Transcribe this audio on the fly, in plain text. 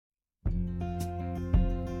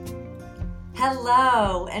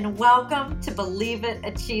Hello, and welcome to Believe It,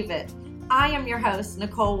 Achieve It. I am your host,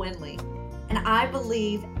 Nicole Winley, and I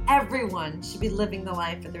believe everyone should be living the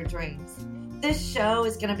life of their dreams. This show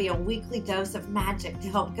is going to be a weekly dose of magic to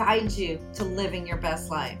help guide you to living your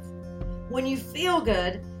best life. When you feel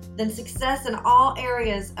good, then success in all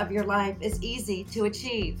areas of your life is easy to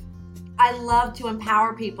achieve. I love to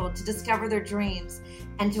empower people to discover their dreams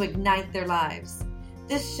and to ignite their lives.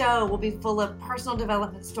 This show will be full of personal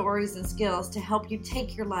development stories and skills to help you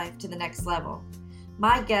take your life to the next level.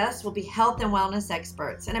 My guests will be health and wellness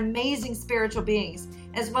experts and amazing spiritual beings,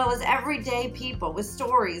 as well as everyday people with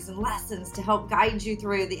stories and lessons to help guide you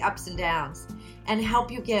through the ups and downs and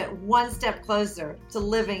help you get one step closer to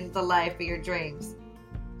living the life of your dreams.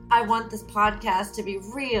 I want this podcast to be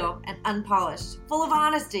real and unpolished, full of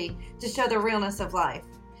honesty to show the realness of life.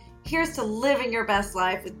 Here's to living your best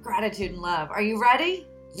life with gratitude and love. Are you ready?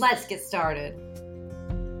 Let's get started.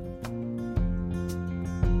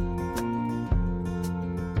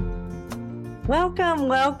 Welcome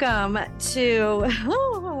to,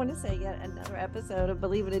 I want to say yet another episode of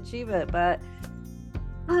Believe It, Achieve It, but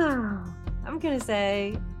I'm going to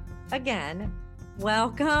say again,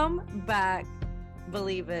 welcome back,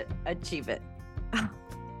 Believe It, Achieve It.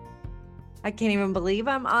 I can't even believe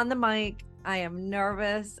I'm on the mic. I am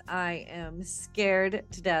nervous. I am scared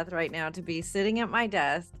to death right now to be sitting at my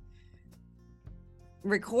desk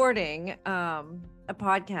recording a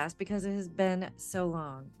podcast because it has been so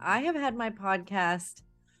long. I have had my podcast,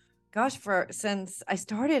 since I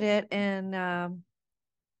started it in, I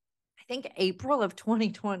think April of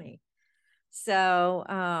 2020. So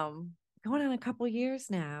going on a couple years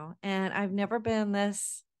now, and I've never been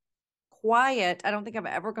this quiet. I don't think I've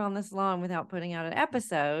ever gone this long without putting out an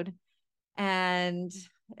episode. And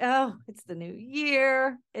it's the new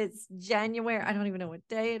year. It's January. I don't even know what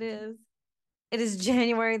day it is. It is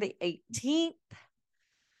January the 18th.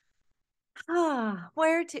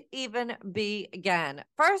 Where to even begin?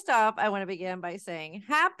 First off, I want to begin by saying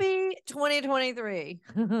happy 2023.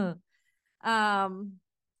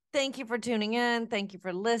 Thank you for tuning in. Thank you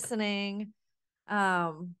for listening.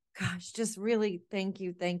 Just really thank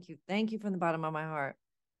you from the bottom of my heart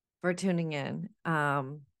for tuning in.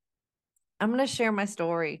 I'm going to share my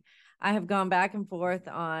story. I have gone back and forth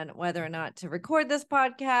on whether or not to record this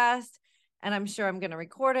podcast, and I'm sure I'm going to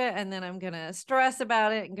record it, and then I'm going to stress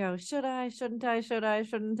about it and go, should I, shouldn't I, should I,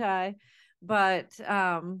 shouldn't I? But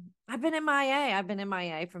I've been MIA. I've been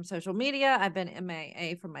MIA from social media. I've been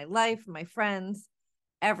MIA from my life, my friends,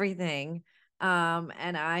 everything.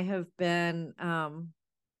 And I have been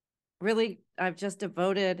I've just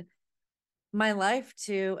devoted my life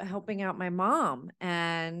to helping out my mom,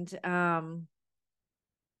 and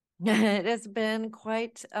it has been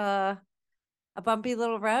quite a bumpy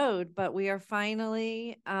little road, but we are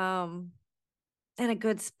finally in a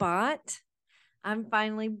good spot. I'm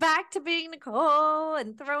finally back to being Nicole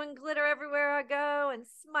and throwing glitter everywhere I go and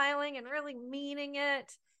smiling and really meaning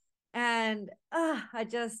it. And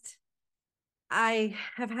I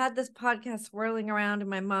have had this podcast swirling around in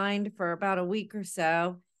my mind for about a week or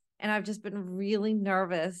so, and I've just been really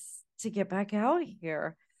nervous to get back out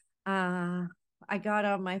here. I got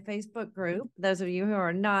on my Facebook group. Those of you who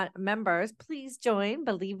are not members, please join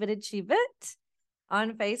Believe It, Achieve It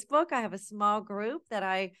on Facebook. I have a small group that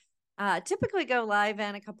I typically go live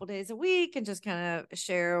in a couple days a week and just kind of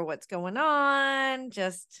share what's going on.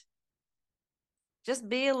 Just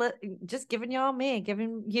giving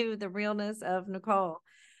you the realness of Nicole.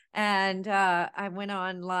 And I went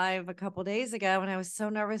on live a couple days ago, and I was so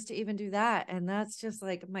nervous to even do that. And that's just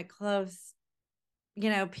like my close,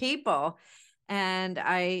 people. And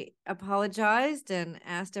I apologized and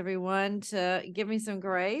asked everyone to give me some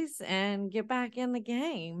grace and get back in the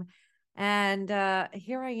game. And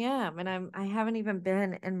here I am. And I haven't even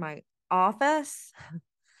been in my office.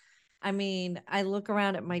 I mean, I look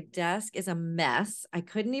around at my desk, is a mess. I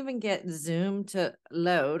couldn't even get Zoom to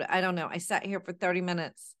load. I don't know. I sat here for 30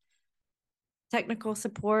 minutes. Technical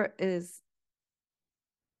support is,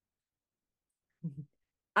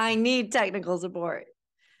 I need technical support.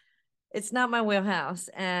 It's not my wheelhouse.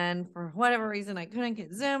 And for whatever reason, I couldn't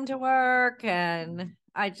get Zoom to work. And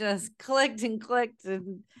I just clicked and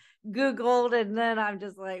Googled. And then I'm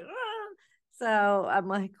just like, ah. So I'm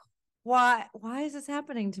like, why is this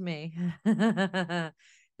happening to me?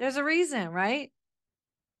 There's a reason, right?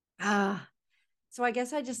 So I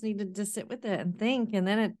guess I just needed to sit with it and think. And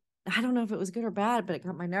then I don't know if it was good or bad, but it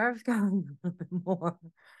got my nerves going a little bit more.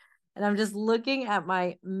 And I'm just looking at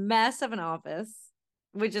my mess of an office,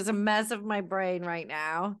 which is a mess of my brain right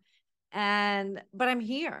now. But I'm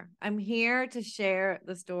here to share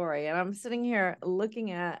the story. And I'm sitting here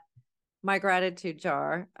looking at my gratitude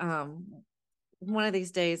jar. One of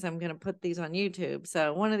these days I'm going to put these on YouTube.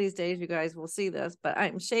 So one of these days you guys will see this, but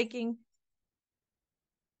I'm shaking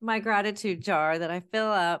my gratitude jar that I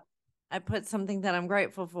fill up. I put something that I'm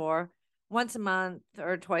grateful for once a month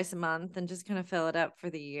or twice a month and just kind of fill it up for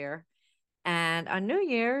the year. And on New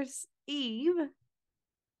Year's Eve,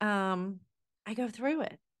 I go through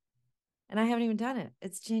it and I haven't even done it.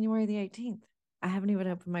 It's January the 18th. I haven't even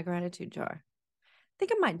opened my gratitude jar. I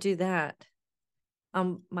think I might do that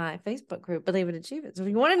on my Facebook group, Believe It, Achieve It. So if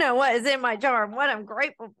you want to know what is in my jar and what I'm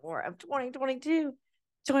grateful for of 2022,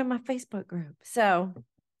 join my Facebook group. So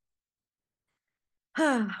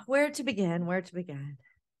where to begin? Where to begin?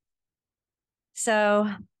 So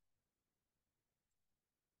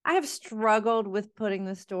I have struggled with putting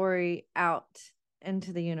the story out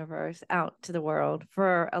into the universe, out to the world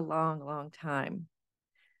for a long, long time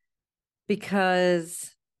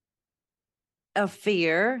because of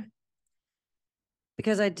fear,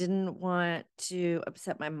 because I didn't want to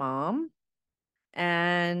upset my mom.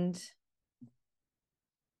 And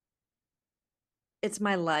it's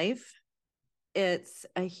my life. It's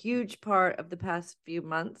a huge part of the past few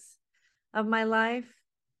months of my life.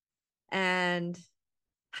 And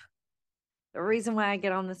the reason why I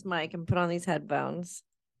get on this mic and put on these headphones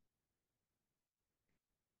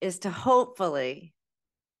is to hopefully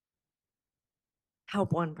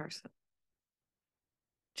help one person.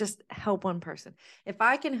 Just help one person. If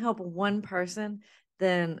I can help one person,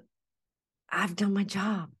 then I've done my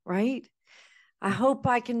job, right? I hope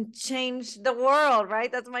I can change the world,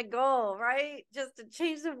 right? That's my goal, right? Just to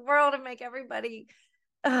change the world and make everybody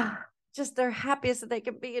just their happiest that they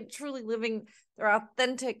can be and truly living their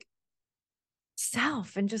authentic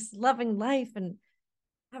self and just loving life and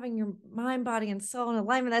having your mind, body, and soul in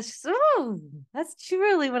alignment. That's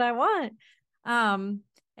truly what I want.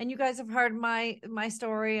 And you guys have heard my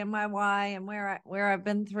story and my why and where I've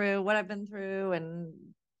been through, what I've been through, and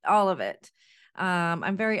all of it.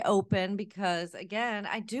 I'm very open because again,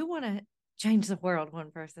 I do want to change the world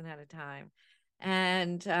one person at a time.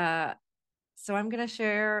 And so I'm going to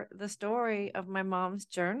share the story of my mom's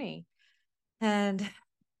journey. And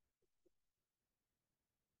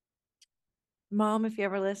Mom, if you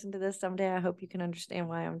ever listen to this someday, I hope you can understand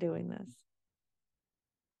why I'm doing this.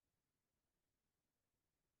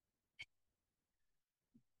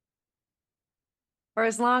 For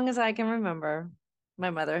as long as I can remember,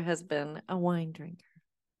 my mother has been a wine drinker.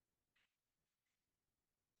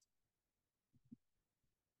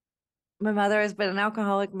 My mother has been an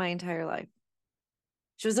alcoholic my entire life.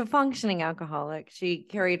 She was a functioning alcoholic. She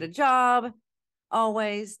carried a job,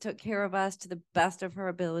 always took care of us to the best of her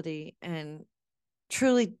ability, and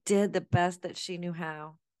truly did the best that she knew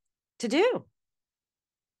how to do.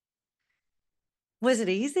 Was it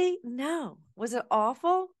easy? No. Was it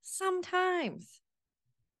awful? Sometimes.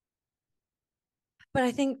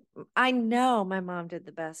 But I know my mom did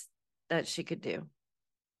the best that she could do.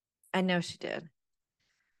 I know she did.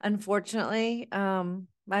 Unfortunately,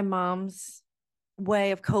 my mom's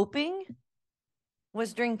way of coping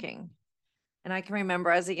was drinking. And I can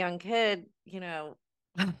remember as a young kid,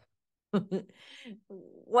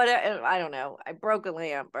 what I don't know, I broke a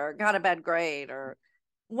lamp or got a bad grade or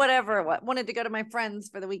whatever, wanted to go to my friends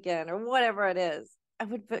for the weekend or whatever it is. I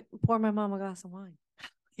would pour my mom a glass of wine.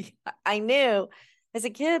 I knew as a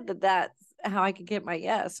kid that that's how I could get my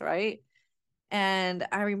yes, right? And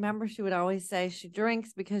I remember she would always say she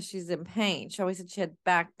drinks because she's in pain. She always said she had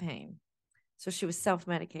back pain. So she was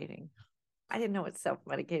self-medicating. I didn't know what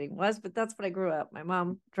self-medicating was, but that's what I grew up. My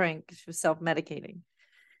mom drank, she was self-medicating.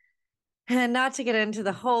 And not to get into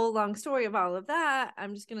the whole long story of all of that,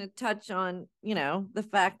 I'm just going to touch on, the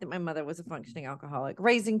fact that my mother was a functioning alcoholic,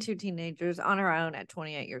 raising two teenagers on her own at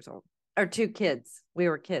 28 years old, or two kids. We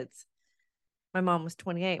were kids. My mom was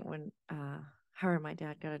 28 when her and my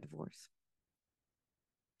dad got a divorce.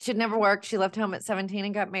 She'd never worked. She left home at 17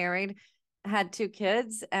 and got married, had two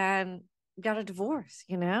kids, and got a divorce,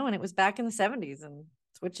 and it was back in the 70s, and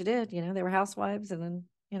that's what you did. They were housewives, and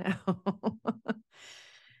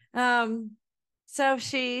then, so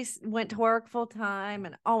she went to work full time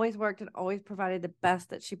and always worked and always provided the best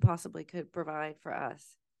that she possibly could provide for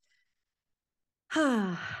us.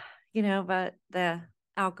 But the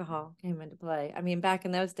alcohol came into play. I mean, back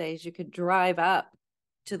in those days, you could drive up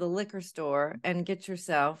to the liquor store and get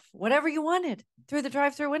yourself whatever you wanted through the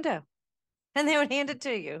drive-through window, and they would hand it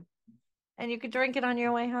to you, and you could drink it on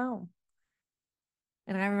your way home.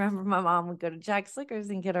 And I remember my mom would go to Jack's Liquors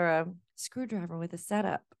and get her a screwdriver with a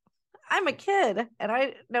setup. I'm a kid and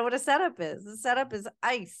I know what a setup is. The setup is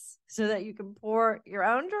ice so that you can pour your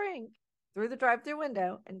own drink through the drive-through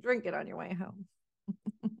window and drink it on your way home.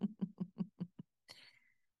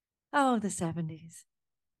 Oh, the 70s.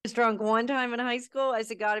 I was drunk one time in high school. I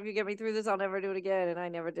said, God, if you get me through this, I'll never do it again. And I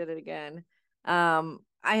never did it again. I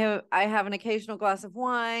have an occasional glass of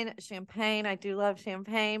wine, champagne. I do love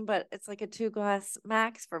champagne, but it's like a 2 glass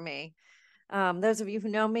max for me. Those of you who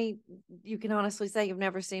know me, you can honestly say you've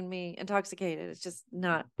never seen me intoxicated. It's just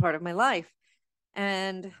not part of my life.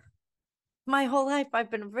 And my whole life, I've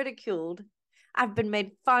been ridiculed. I've been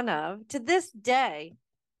made fun of. To this day,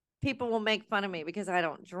 people will make fun of me because I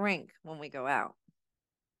don't drink when we go out.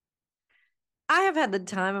 I have had the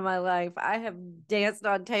time of my life. I have danced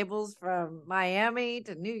on tables from Miami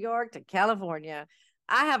to New York to California.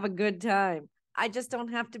 I have a good time. I just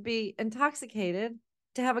don't have to be intoxicated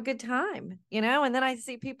to have a good time, you know? And then I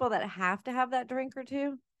see people that have to have that drink or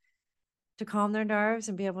two to calm their nerves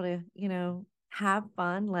and be able to, have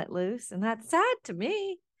fun, let loose. And that's sad to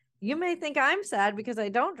me. You may think I'm sad because I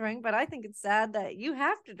don't drink, but I think it's sad that you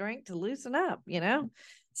have to drink to loosen up,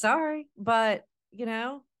 Sorry, but,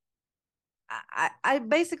 I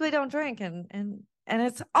basically don't drink and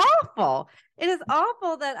it's awful. It is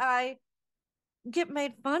awful that I get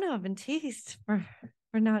made fun of and teased for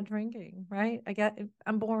not drinking, right?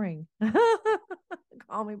 I'm boring.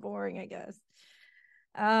 Call me boring, I guess.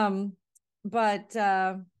 But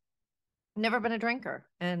never been a drinker,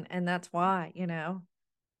 and that's why,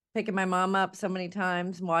 picking my mom up so many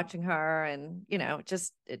times and watching her, and it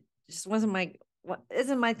just wasn't my what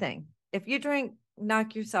isn't my thing. If you drink,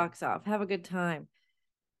 knock your socks off, have a good time.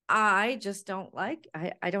 I just don't like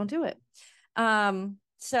I don't do it.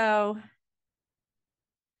 So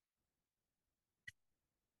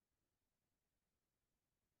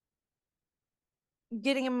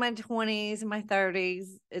getting in my 20s and my 30s,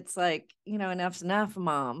 it's like, enough's enough,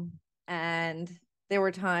 mom. And there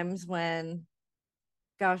were times when,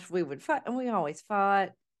 gosh, we would fight, and we always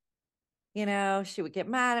fought. She would get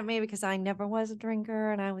mad at me because I never was a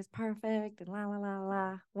drinker and I was perfect and la la la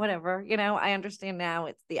la, whatever. I understand now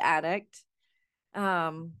it's the addict.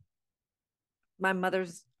 Um,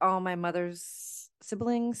 all my mother's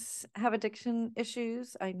siblings have addiction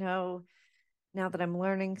issues. I know now that I'm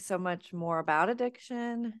learning so much more about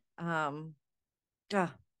addiction. Uh,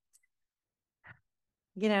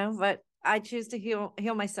 but I choose to heal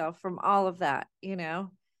myself from all of that.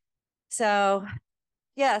 So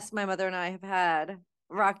yes, my mother and I have had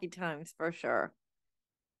rocky times for sure.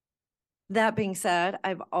 That being said,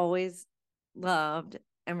 I've always loved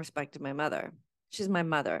and respected my mother. She's my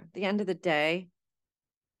mother. At the end of the day,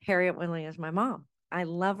 Harriet Winley is my mom. I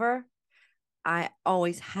love her. I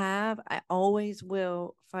always have. I always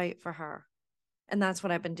will fight for her. And that's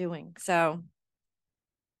what I've been doing. So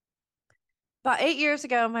about 8 years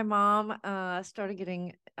ago, my mom started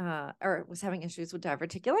getting or was having issues with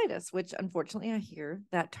diverticulitis, which unfortunately I hear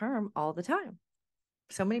that term all the time.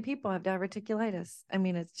 So many people have diverticulitis. I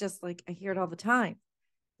mean, it's just like I hear it all the time.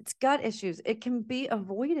 It's gut issues. It can be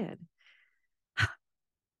avoided.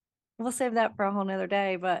 We'll save that for a whole nother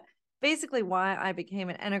day. But basically, why I became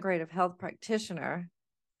an integrative health practitioner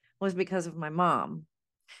was because of my mom,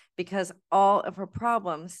 because all of her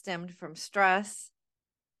problems stemmed from stress,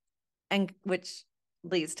 and which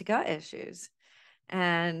leads to gut issues.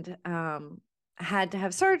 And had to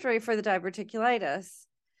have surgery for the diverticulitis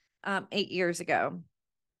 8 years ago.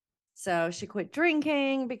 So she quit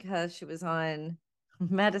drinking because she was on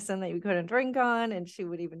medicine that you couldn't drink on. And she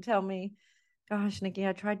would even tell me, gosh, Nikki,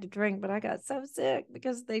 I tried to drink, but I got so sick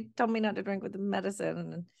because they told me not to drink with the medicine.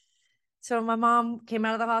 And so my mom came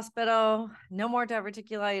out of the hospital, no more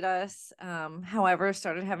diverticulitis. However,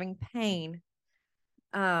 started having pain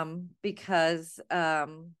because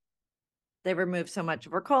they removed so much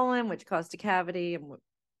of her colon, which caused a cavity, and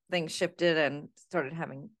things shifted and started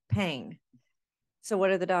having pain. So what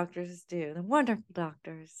do the doctors do? The wonderful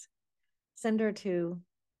doctors send her to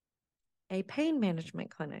a pain management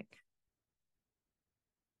clinic,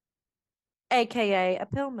 aka a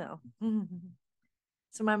pill mill.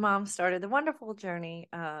 So my mom started the wonderful journey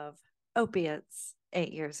of opiates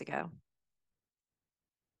 8 years ago.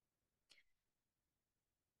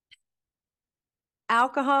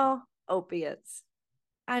 Alcohol, opiates.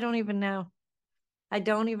 I don't even know. I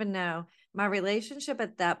don't even know. My relationship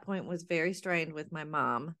at that point was very strained with my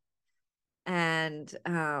mom. And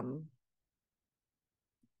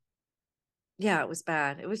yeah, it was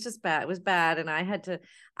bad. It was just bad. It was bad. And I had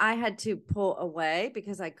to pull away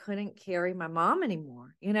because I couldn't carry my mom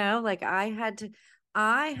anymore. Like I had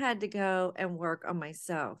to go and work on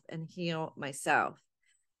myself and heal myself.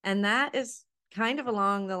 And that is kind of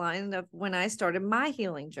along the line of when I started my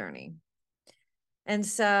healing journey. And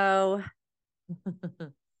so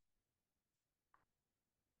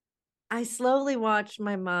I slowly watched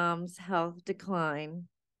my mom's health decline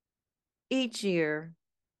each year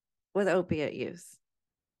with opiate use.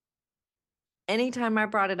 Anytime I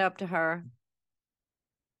brought it up to her,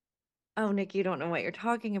 oh, Nick, you don't know what you're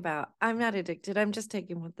talking about. I'm not addicted. I'm just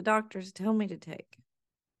taking what the doctors tell me to take.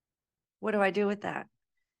 What do I do with that?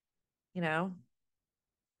 You know,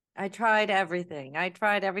 I tried everything. I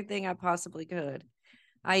tried everything I possibly could.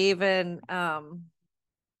 I even,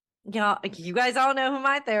 you guys all know who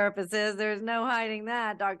my therapist is. There's no hiding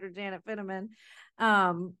that, Dr. Janet Finneman.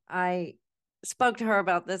 I spoke to her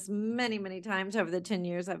about this many, many times over the 10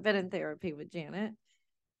 years I've been in therapy with Janet.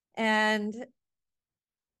 And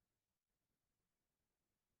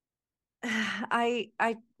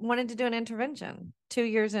I wanted to do an intervention 2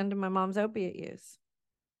 years into my mom's opiate use.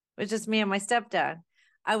 It was just me and my stepdad.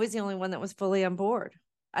 I was the only one that was fully on board.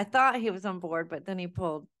 I thought he was on board, but then he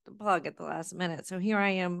pulled the plug at the last minute. So here I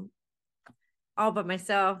am all by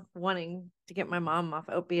myself wanting to get my mom off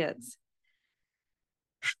opiates.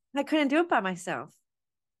 I couldn't do it by myself.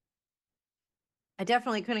 I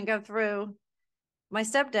definitely couldn't go through my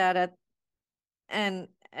stepdad and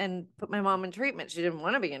put my mom in treatment. She didn't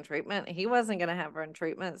want to be in treatment. He wasn't going to have her in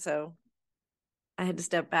treatment. So I had to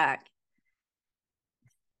step back.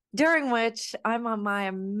 During which I'm on my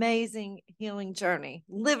amazing healing journey,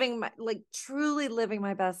 truly living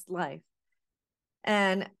my best life.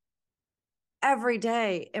 And every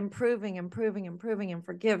day improving, and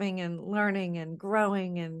forgiving and learning and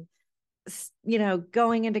growing and,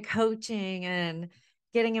 going into coaching and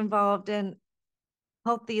getting involved in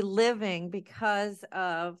healthy living because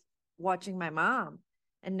of watching my mom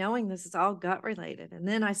and knowing this is all gut related. And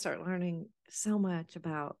then I start learning so much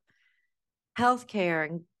about healthcare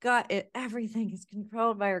and gut. Everything is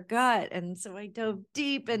controlled by our gut. And so I dove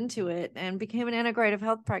deep into it and became an integrative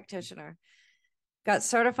health practitioner. Got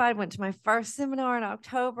certified, went to my first seminar in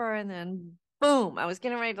October, and then boom, I was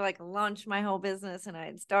getting ready to launch my whole business. And I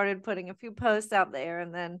had started putting a few posts out there.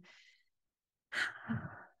 And then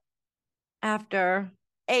after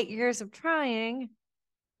 8 years of trying,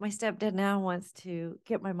 my stepdad now wants to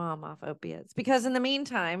get my mom off opiates because in the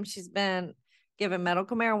meantime, she's been given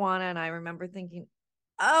medical marijuana. And I remember thinking,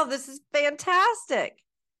 oh, this is fantastic.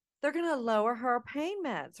 They're going to lower her pain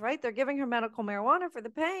meds, right? They're giving her medical marijuana for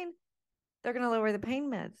the pain. They're going to lower the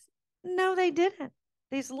pain meds. No, they didn't.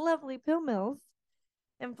 These lovely pill mills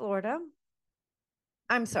in Florida,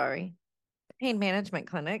 I'm sorry, pain management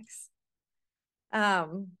clinics,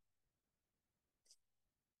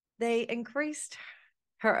 they increased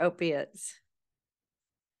her opiates.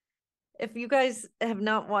 If you guys have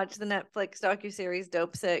not watched the Netflix docuseries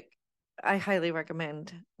Dopesick, I highly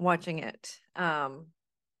recommend watching it. My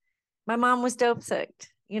mom was dope sick,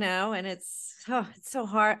 and it's so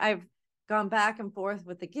hard. I've gone back and forth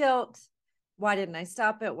with the guilt. Why didn't I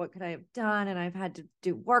stop it? What could I have done? And I've had to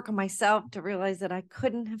do work on myself to realize that I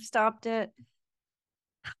couldn't have stopped it.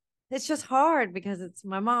 It's just hard because it's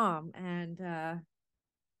my mom. And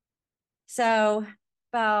so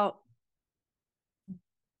about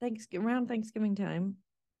around Thanksgiving time,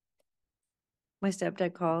 my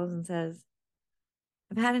stepdad calls and says,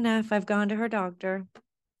 I've had enough. I've gone to her doctor,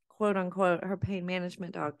 quote unquote, her pain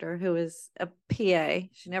management doctor, who is a PA.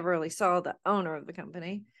 She never really saw the owner of the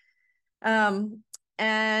company. And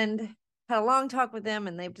had a long talk with them,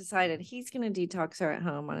 and they've decided he's going to detox her at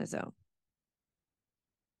home on his own.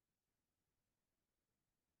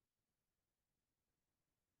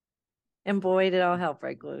 And boy, did all hell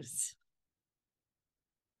break loose.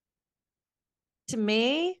 To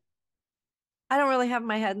me, I don't really have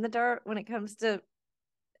my head in the dirt when it comes to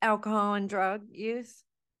alcohol and drug use.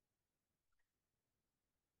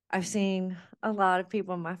 I've seen a lot of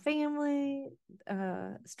people in my family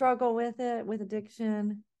struggle with it, with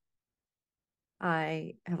addiction.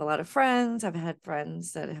 I have a lot of friends. I've had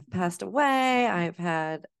friends that have passed away. I've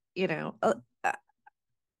had,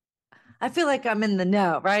 I feel like I'm in the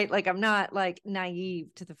know, right? Like I'm not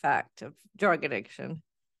naive to the fact of drug addiction.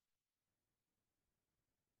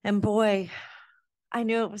 And boy, I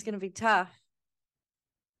knew it was going to be tough,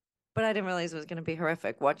 but I didn't realize it was going to be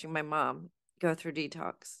horrific watching my mom go through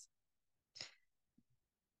detox.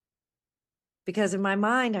 Because in my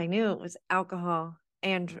mind, I knew it was alcohol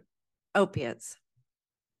and opiates.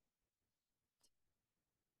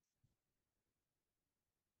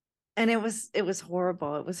 And it was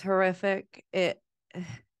horrible. It was horrific. It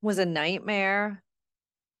was a nightmare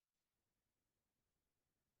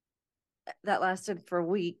that lasted for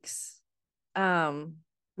weeks. My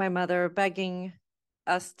mother begging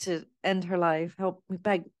us to end her life. Help me,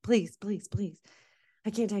 beg, please, please, please. I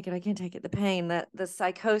can't take it. I can't take it. The pain, the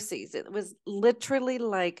psychoses. It was literally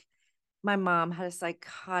like my mom had a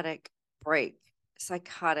psychotic break.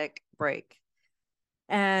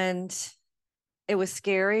 And It was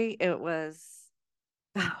scary. It was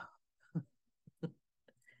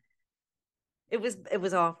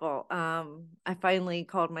awful. I finally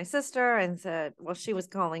called my sister and said, well, she was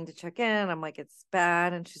calling to check in. I'm like, it's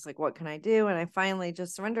bad. And she's like, what can I do? And I finally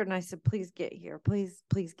just surrendered and I said, please get here. Please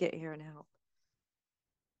get here and help.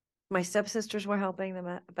 My stepsisters were helping them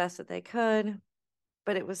the best that they could,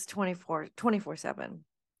 but it was 24/7.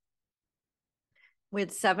 We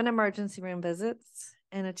had 7 emergency room visits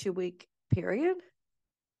in a 2-week period.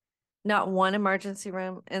 Not one emergency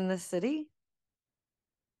room in the city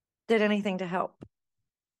did anything to help.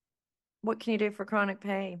 What can you do for chronic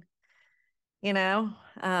pain? You know,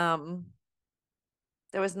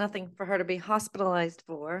 there was nothing for her to be hospitalized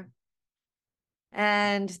for.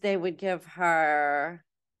 And they would give her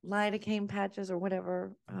lidocaine patches or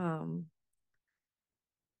whatever.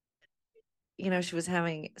 She was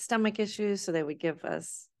having stomach issues, so they would give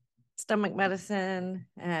us stomach medicine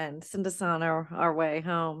and send us on our way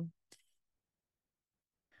home.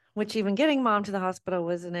 Which even getting mom to the hospital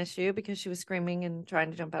was an issue because she was screaming and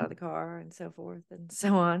trying to jump out of the car and so forth and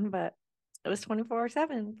so on. But it was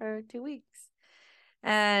 24/7 for 2 weeks.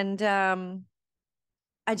 And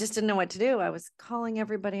I just didn't know what to do. I was calling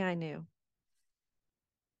everybody I knew.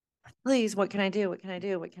 Please, what can I do? What can I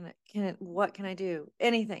do? What can I do?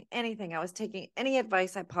 Anything. I was taking any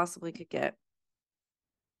advice I possibly could get.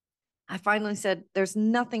 I finally said, there's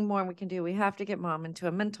nothing more we can do. We have to get mom into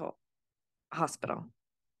a mental hospital.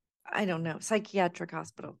 I don't know, psychiatric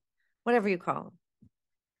hospital, whatever you call them.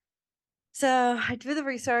 So I do the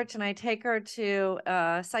research and I take her to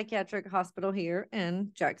a psychiatric hospital here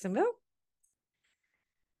in Jacksonville.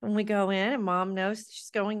 And we go in and mom knows she's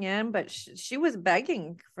going in, but she was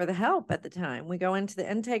begging for the help at the time. We go into the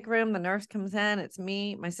intake room. The nurse comes in. It's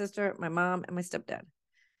me, my sister, my mom, and my stepdad.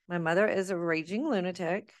 My mother is a raging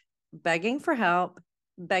lunatic, begging for help,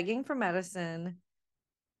 begging for medicine,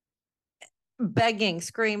 begging,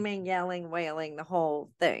 screaming, yelling, wailing, the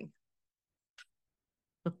whole thing.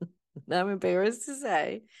 I'm embarrassed to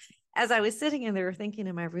say. As I was sitting in there thinking,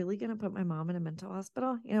 am I really going to put my mom in a mental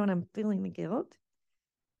hospital? And I'm feeling the guilt.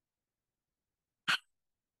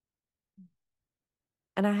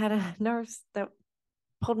 And I had a nurse that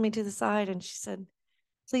pulled me to the side and she said,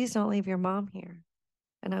 please don't leave your mom here.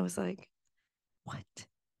 And I was like, what?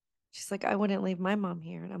 She's like, I wouldn't leave my mom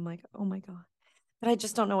here. And I'm like, oh my God. But I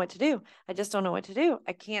just don't know what to do. I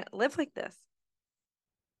can't live like this.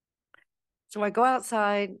 So I go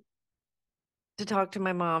outside to talk to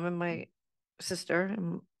my mom and my sister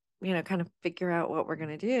and, kind of figure out what we're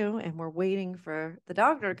going to do. And we're waiting for the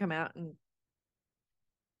doctor to come out and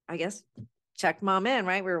I guess check mom in,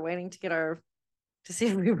 right? We were waiting to see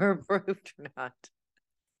if we were approved or not.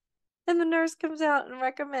 And the nurse comes out and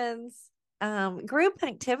recommends group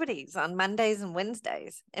activities on Mondays and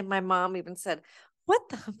Wednesdays. And my mom even said, what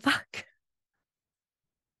the fuck?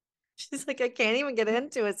 She's like, I can't even get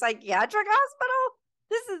into a psychiatric hospital.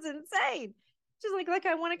 This is insane. She's like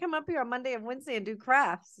I want to come up here on Monday and Wednesday and do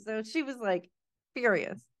crafts. So she was like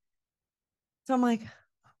furious. So I'm like,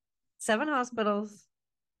 7 hospitals,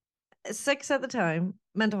 6 at the time,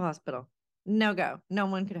 mental hospital. No go. No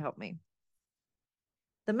one could help me.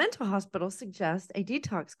 The mental hospital suggests a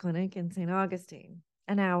detox clinic in St. Augustine,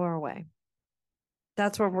 an hour away.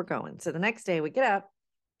 That's where we're going. So the next day we get up,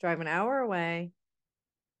 drive an hour away.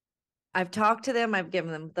 I've talked to them. I've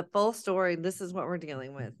given them the full story. This is what we're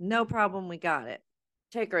dealing with. No problem. We got it.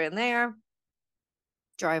 Take her in there,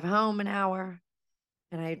 drive home an hour,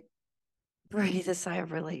 and I breathe a sigh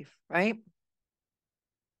of relief, right?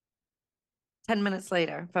 10 minutes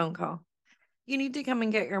later, phone call. You need to come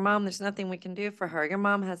and get your mom. There's nothing we can do for her. Your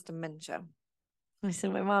mom has dementia. I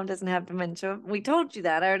said, my mom doesn't have dementia. We told you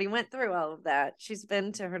that. I already went through all of that. She's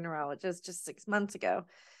been to her neurologist just 6 months ago.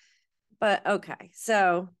 But okay.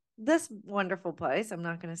 So this wonderful place, I'm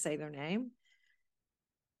not going to say their name,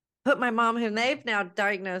 put my mom, who they've now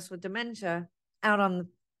diagnosed with dementia, out on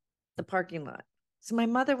the parking lot. So my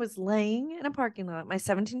mother was laying in a parking lot. My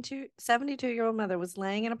 72-year-old mother was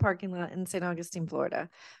laying in a parking lot in St. Augustine, Florida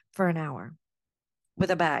for an hour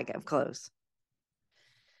with a bag of clothes.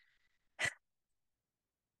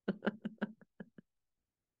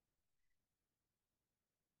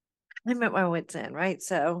 I'm at my wit's end, right?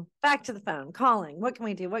 So back to the phone, calling. What can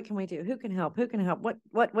we do? What can we do? Who can help? Who can help? What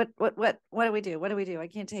do we do? What do we do? I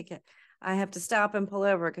can't take it. I have to stop and pull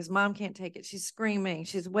over because mom can't take it. She's screaming.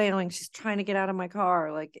 She's wailing. She's trying to get out of my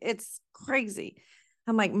car. Like, it's crazy.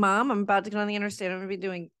 I'm like, Mom, I'm about to get on the interstate. I'm going to be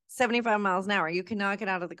doing 75 miles an hour. You cannot get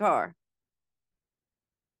out of the car.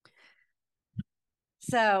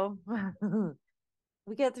 So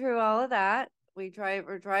we get through all of that.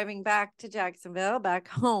 We're driving back to Jacksonville, back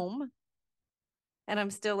home. And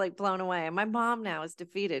I'm still like blown away. And my mom now is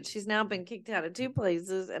defeated. She's now been kicked out of 2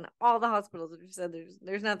 places, and all the hospitals have said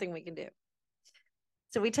there's nothing we can do.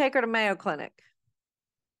 So we take her to Mayo Clinic,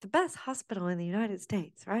 the best hospital in the United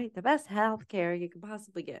States, right? The best health care you can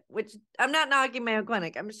possibly get, which I'm not knocking Mayo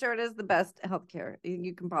Clinic. I'm sure it is the best health care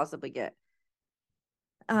you can possibly get.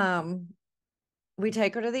 We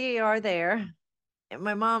take her to the ER there, and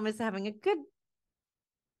my mom is having a good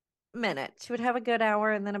minute. She would have a good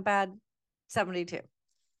hour and then a bad 72.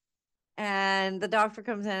 And the doctor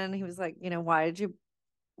comes in and he was like,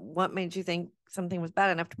 what made you think something was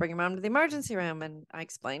bad enough to bring your mom to the emergency room? And I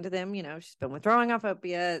explained to them, she's been withdrawing off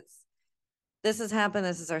opiates. This has happened.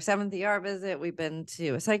 This is our 7th ER visit. We've been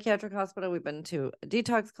to a psychiatric hospital. We've been to a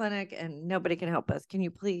detox clinic, and nobody can help us. Can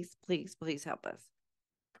you please, please, please help us?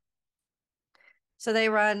 So they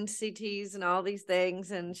run CTs and all these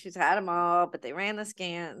things, and she's had them all, but they ran the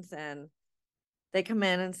scans, and they come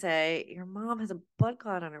in and say, your mom has a blood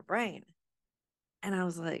clot on her brain. And I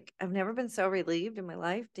was like, I've never been so relieved in my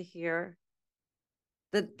life to hear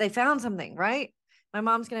that they found something, right? My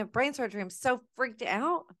mom's going to have brain surgery. I'm so freaked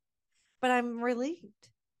out, but I'm relieved.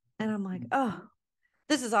 And I'm like, oh,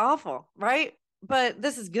 this is awful, right? But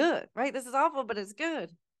this is good, right? This is awful, but it's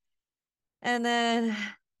good. And then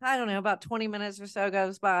I don't know, about 20 minutes or so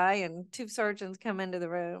goes by, and 2 surgeons come into the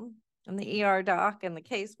room, and the ER doc and the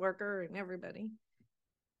caseworker and everybody.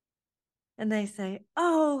 And they say,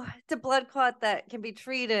 oh, it's a blood clot that can be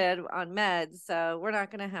treated on meds, so we're not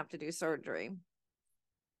going to have to do surgery.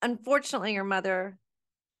 Unfortunately, your mother,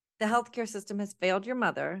 the healthcare system has failed your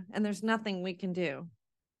mother, and there's nothing we can do.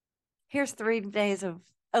 Here's 3 days of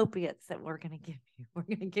opiates that we're going to give you. We're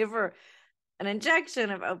going to give her an injection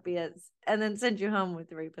of opiates and then send you home with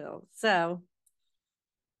 3 pills. So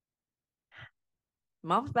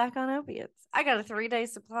mom's back on opiates. I got a 3-day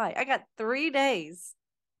supply. I got 3 days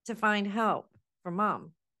to find help for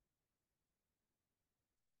mom.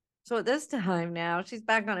 So at this time now, she's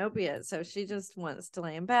back on opiates. So she just wants to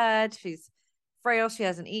lay in bed. She's frail. She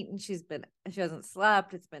hasn't eaten. She hasn't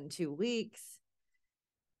slept. It's been 2 weeks.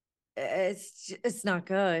 It's not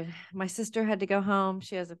good. My sister had to go home.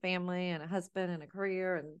 She has a family and a husband and a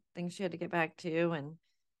career and things she had to get back to. And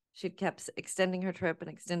she kept extending her trip.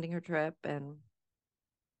 And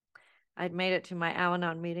I'd made it to my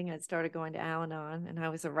Al-Anon meeting. I'd started going to Al-Anon, and I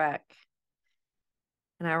was a wreck.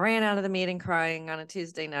 And I ran out of the meeting crying on a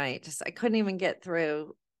Tuesday night. I couldn't even get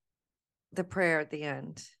through the prayer at the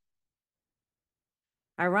end.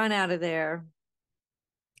 I run out of there.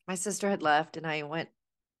 My sister had left, and I went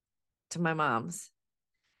to my mom's.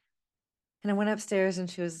 And I went upstairs, and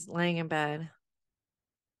she was laying in bed.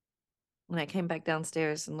 When I came back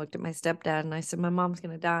downstairs and looked at my stepdad, and I said, my mom's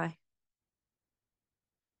going to die.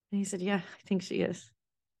 And he said, yeah, I think she is.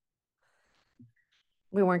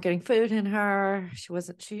 We weren't getting food in her. I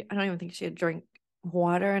don't even think she had drank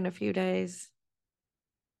water in a few days.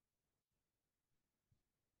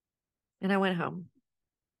 And I went home.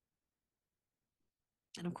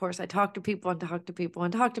 And of course, I talked to people and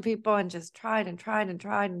just tried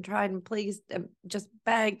and pleased and just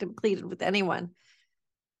begged and pleaded with anyone.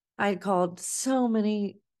 I had called so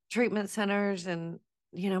many treatment centers, and,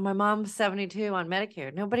 my mom's 72 on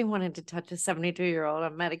Medicare. Nobody wanted to touch a 72-year-old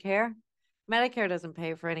on Medicare. Medicare doesn't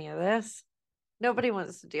pay for any of this. Nobody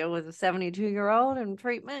wants to deal with a 72-year-old in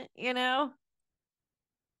treatment,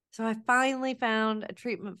 So I finally found a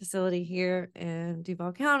treatment facility here in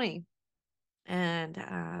Duval County. And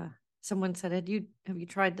someone said, have you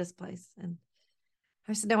tried this place? And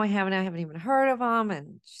I said, no, I haven't. I haven't even heard of them.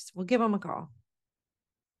 And she said, well, give them a call.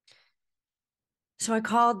 So I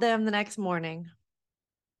called them the next morning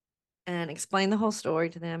and explained the whole story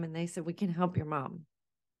to them. And they said, we can help your mom.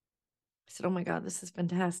 I said, oh my God, this is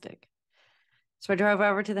fantastic. So I drove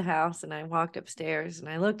over to the house, and I walked upstairs, and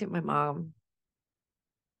I looked at my mom.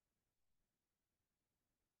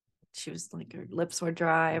 She was like, her lips were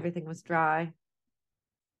dry. Everything was dry.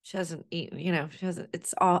 She hasn't eaten,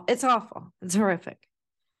 it's awful. It's horrific.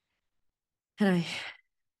 And I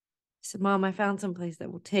said, Mom, I found someplace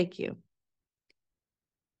that will take you.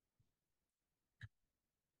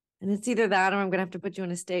 And it's either that or I'm going to have to put you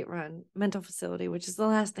in a state-run mental facility, which is the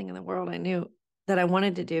last thing in the world I knew that I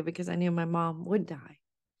wanted to do, because I knew my mom would die.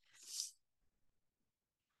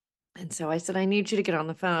 And so I said, I need you to get on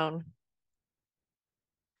the phone.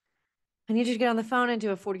 I need you to get on the phone and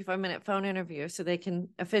do a 45-minute phone interview so they can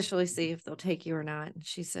officially see if they'll take you or not. And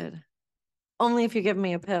she said, only if you give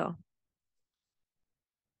me a pill.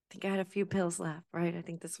 I think I had a few pills left, right? I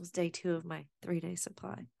think this was day 2 of my 3-day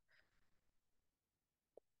supply.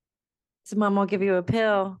 So, Mom, I'll give you a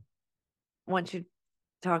pill once you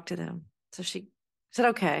talk to them. So she said,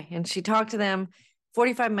 okay. And she talked to them.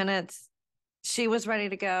 45 minutes. She was ready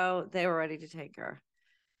to go. They were ready to take her.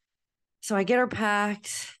 So I get her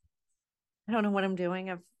packed. I don't know what I'm doing.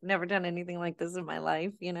 I've never done anything like this in my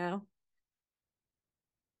life, you know.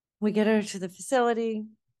 We get her to the facility.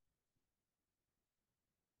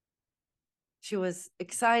 She was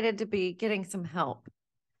excited to be getting some help,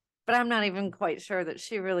 but I'm not even quite sure that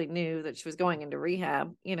she really knew that she was going into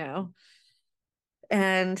rehab, you know.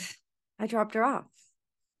 And I dropped her off.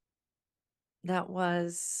 That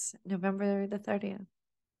was November the 30th.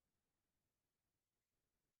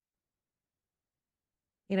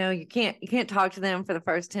 You know, you can't talk to them for the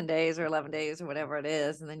first 10 days or 11 days or whatever it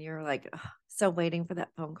is, and then you're like, oh, so waiting for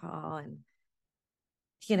that phone call and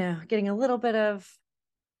getting a little bit of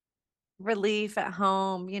relief at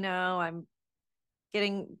home. I'm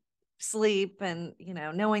getting sleep and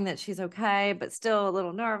knowing that she's okay, but still a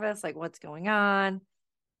little nervous, like what's going on.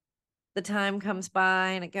 The time comes by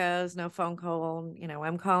and it goes, no phone call.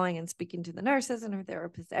 I'm calling and speaking to the nurses and her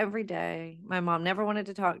therapist every day. My mom never wanted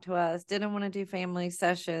to talk to us, didn't want to do family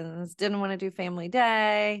sessions, didn't want to do family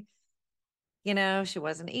day. She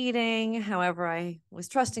wasn't eating. However, I was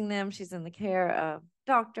trusting them. She's in the care of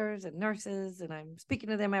doctors and nurses, and I'm speaking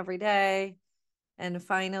to them every day. And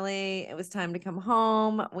finally, it was time to come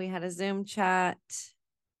home. We had a Zoom chat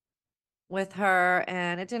with her,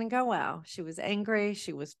 and it didn't go well. She was angry.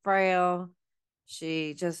 She was frail.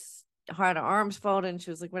 She just had her arms folded, and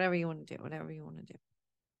she was like, whatever you want to do, whatever you want to do.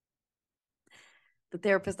 The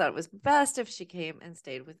therapist thought it was best if she came and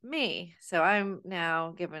stayed with me. So I'm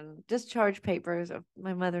now given discharge papers of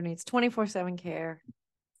my mother needs 24/7 care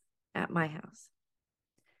at my house.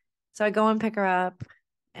 So I go and pick her up,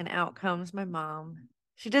 and out comes my mom.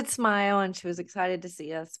 She did smile and she was excited to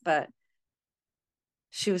see us, but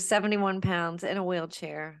she was 71 pounds in a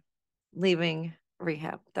wheelchair, leaving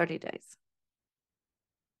rehab 30 days.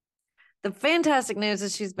 The fantastic news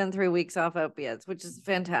is she's been 3 weeks off opiates, which is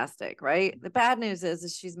fantastic, right? The bad news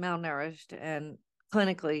is she's malnourished and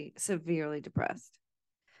clinically severely depressed.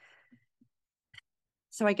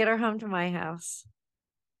 So I get her home to my house,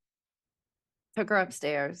 took her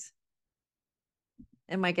upstairs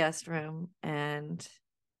in my guest room, and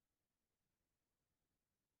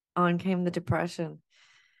on came the depression,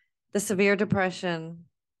 the severe depression,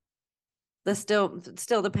 the still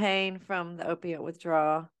the pain from the opiate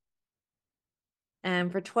withdrawal.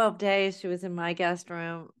 And for 12 days, she was in my guest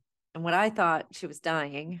room. And what I thought, she was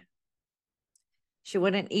dying. She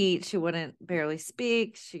wouldn't eat. She wouldn't barely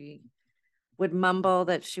speak. She would mumble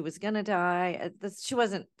that she was going to die. She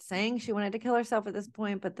wasn't saying she wanted to kill herself at this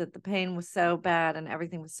point, but that the pain was so bad and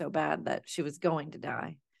everything was so bad that she was going to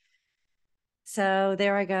die. So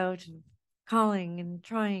there I go, to calling and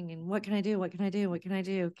trying. And what can I do? What can I do? What can I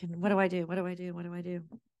do? What do I do? What do I do? What do I do?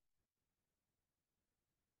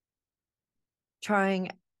 Trying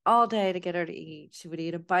all day to get her to eat. She would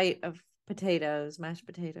eat a bite of potatoes, mashed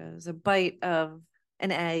potatoes, a bite of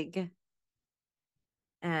an egg,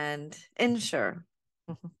 and Ensure.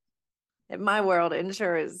 In my world,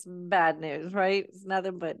 Ensure is bad news, right? It's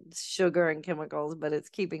nothing but sugar and chemicals, but it's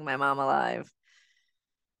keeping my mom alive.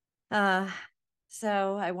 Uh,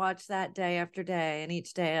 so I watched that day after day, and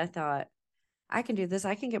each day I thought, I can do this.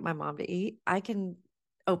 I can get my mom to eat. I can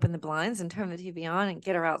open the blinds and turn the TV on and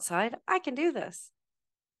get her outside. I can do this.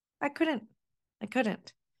 I couldn't. I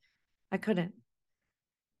couldn't. I couldn't.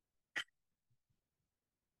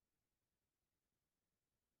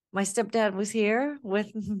 My stepdad was here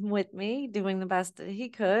with me doing the best that he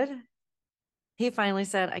could. He finally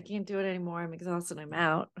said, I can't do it anymore. I'm exhausted. I'm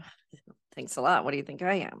out. Thanks a lot. What do you think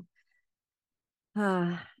I am?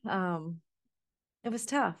 Uh, um, it was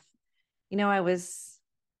tough. I was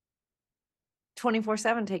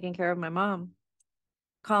 24/7 taking care of my mom,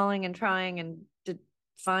 calling and trying and to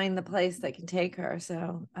find the place that can take her.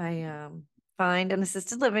 So I find an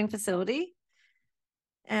assisted living facility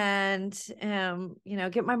and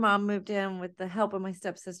get my mom moved in with the help of my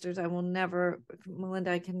stepsisters. I will never,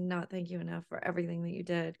 Melinda, I cannot thank you enough for everything that you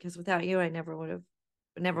did, because without you I never would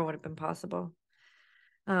have been possible.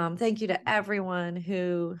 Thank you to everyone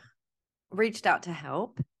who reached out to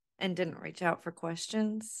help and didn't reach out for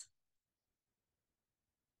questions.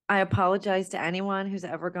 I apologize to anyone who's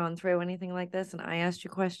ever gone through anything like this and I asked you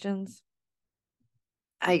questions.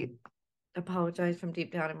 I apologize from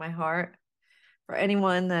deep down in my heart for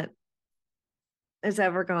anyone that has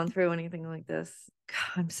ever gone through anything like this.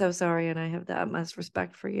 God, I'm so sorry, and I have the utmost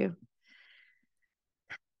respect for you.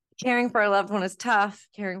 Caring for a loved one is tough.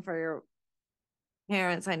 Caring for your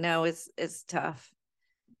parents, I know, is tough.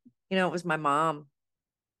 It was my mom.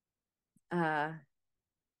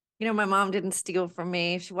 My mom didn't steal from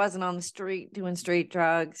me. She wasn't on the street doing street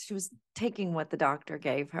drugs. She was taking what the doctor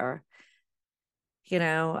gave her.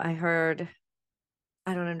 I heard,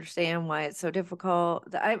 I don't understand why it's so difficult.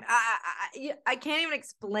 I can't even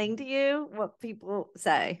explain to you what people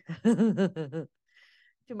say to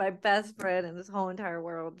my best friend in this whole entire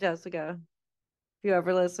world, Jessica. If you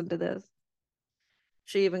ever listen to this,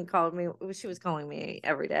 she even called me. She was calling me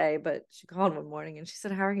every day, but she called one morning and she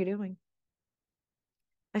said, "How are you doing?"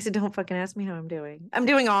 I said, "Don't fucking ask me how I'm doing. I'm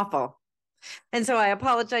doing awful." And so I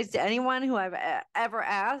apologize to anyone who I've ever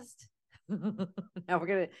asked. Now we're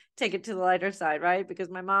going to take it to the lighter side, right? Because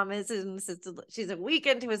my mom is in she's a week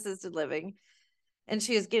into assisted living and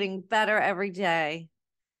she is getting better every day.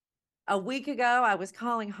 A week ago, I was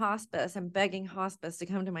calling hospice and begging hospice to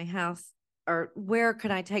come to my house, or where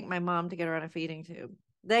could I take my mom to get her on a feeding tube?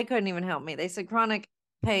 They couldn't even help me. They said chronic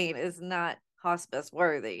pain is not hospice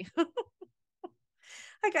worthy.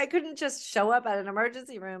 Like I couldn't just show up at an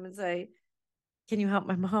emergency room and say, "Can you help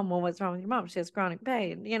my mom?" "Well, what's wrong with your mom?" "She has chronic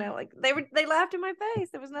pain." Like they laughed in my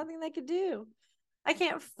face. There was nothing they could do. I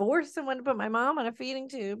can't force someone to put my mom on a feeding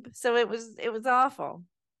tube. So it was awful.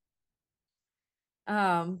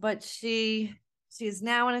 But she is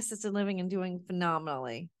now in assisted living and doing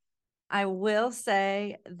phenomenally. I will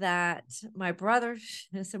say that my brother,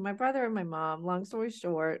 so my brother and my mom, long story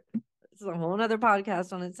short, this is a whole other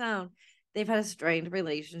podcast on its own. They've had a strained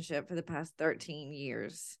relationship for the past 13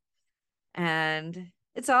 years. And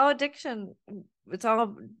it's all addiction. It's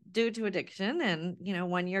all due to addiction. And,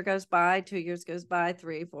 1 year goes by, 2 years goes by,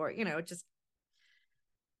 3, 4, just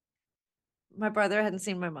my brother hadn't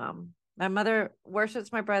seen my mom. My mother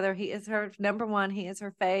worships my brother. He is her number one. He is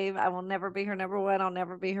her fave. I will never be her number one. I'll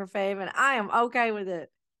never be her fave. And I am okay with it.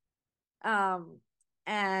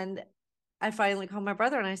 And I finally called my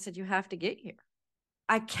brother and I said, "You have to get here.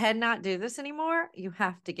 I cannot do this anymore. You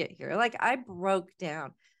have to get here." Like I broke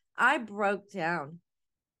down. I broke down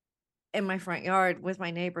in my front yard with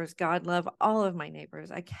my neighbors. God love all of my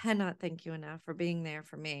neighbors. I cannot thank you enough for being there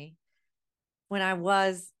for me when I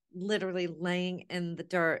was literally laying in the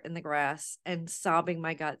dirt in the grass and sobbing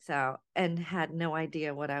my guts out and had no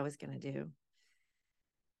idea what I was going to do.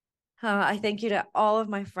 I thank you to all of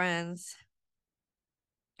my friends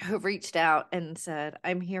who reached out and said,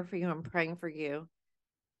 "I'm here for you. I'm praying for you.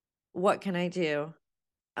 What can I do?"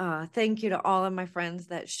 Thank you to all of my friends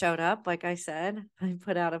that showed up. Like I said, I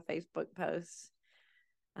put out a Facebook post.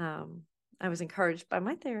 I was encouraged by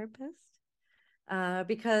my therapist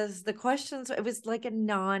because the questions, it was like a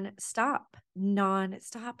non-stop. And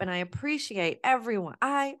I appreciate everyone.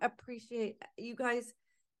 I appreciate you guys.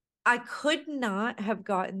 I could not have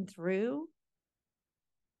gotten through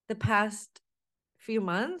the past few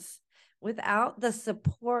months without the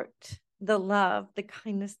support, the love, the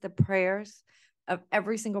kindness, the prayers of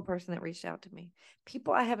every single person that reached out to me.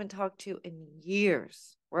 People I haven't talked to in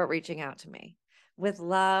years were reaching out to me with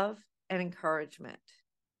love and encouragement.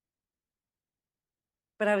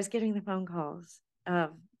 But I was getting the phone calls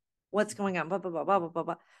of what's going on, blah, blah, blah, blah, blah, blah,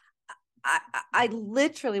 blah. I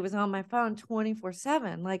literally was on my phone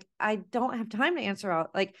 24/7. Like, I don't have time to answer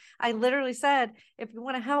all. Like, I literally said, "If you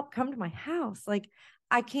want to help, come to my house." Like,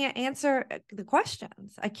 I can't answer the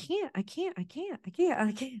questions. I can't.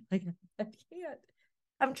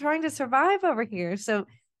 I'm trying to survive over here. So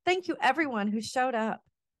thank you, everyone who showed up,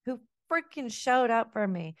 who freaking showed up for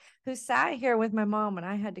me, who sat here with my mom when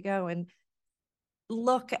I had to go and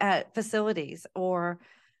look at facilities or,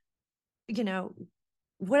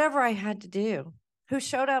 whatever I had to do, who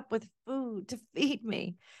showed up with food to feed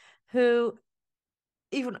me, who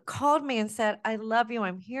even called me and said, "I love you.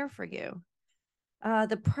 I'm here for you."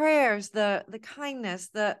 The prayers, the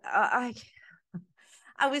kindness, I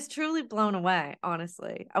was truly blown away.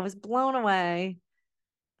 Honestly, I was blown away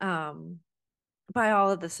by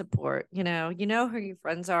all of the support. You know who your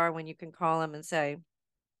friends are when you can call them and say,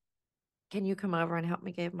 "Can you come over and help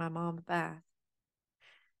me give my mom a bath?"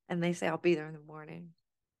 And they say, "I'll be there in the morning."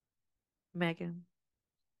 Megan,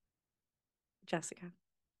 Jessica,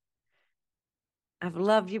 I've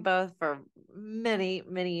loved you both for many,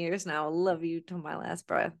 many years now. I'll love you till my last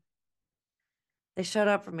breath. They showed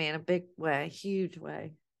up for me in a big way, huge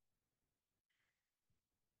way.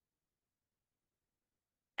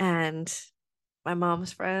 And my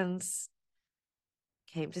mom's friends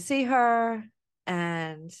came to see her,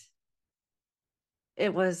 and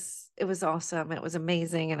it was awesome. It was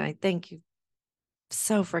amazing. And I thank you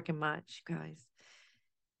so freaking much, you guys.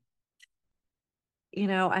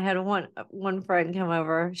 I had one friend come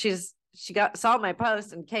over. She saw my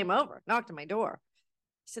post and came over, knocked on my door.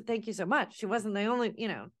 I said, "Thank you so much." She wasn't the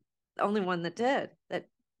only one that did that.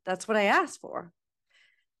 That's what I asked for.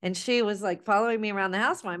 And she was like following me around the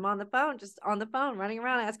house while I'm on the phone, just on the phone, running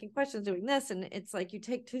around, asking questions, doing this. And it's like you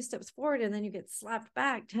take 2 steps forward and then you get slapped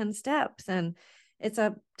back 10 steps. And it's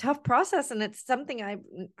a tough process. And it's something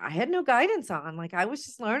I had no guidance on. Like I was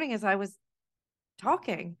just learning as I was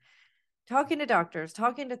talking to doctors,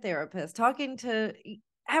 talking to therapists, talking to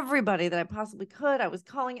everybody that I possibly could. I was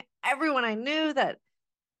calling everyone I knew that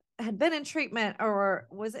had been in treatment or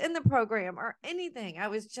was in the program or anything. I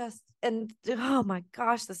was just, and oh my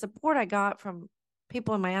gosh, the support I got from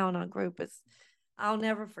people in my Al Anon group is, I'll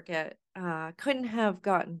never forget. Couldn't have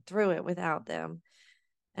gotten through it without them.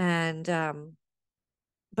 And,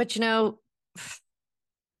 but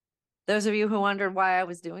those of you who wondered why I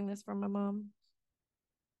was doing this for my mom,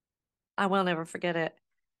 I will never forget it.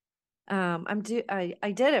 I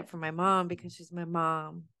did it for my mom because she's my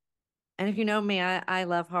mom. And if you know me, I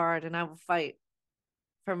love hard and I will fight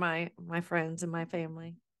for my friends and my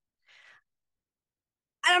family.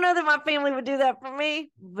 I don't know that my family would do that for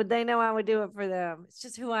me, but they know I would do it for them. It's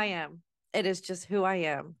just who I am. It is just who I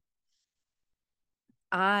am.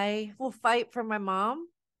 I will fight for my mom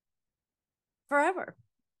forever.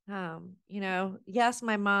 Yes,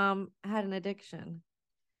 my mom had an addiction.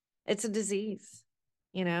 It's a disease.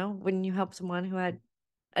 When you help someone who had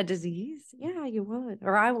a disease, yeah, you would,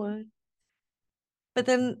 or I would. But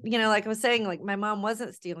then, like I was saying, like my mom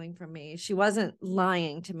wasn't stealing from me. She wasn't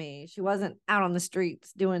lying to me. She wasn't out on the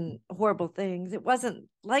streets doing horrible things. It wasn't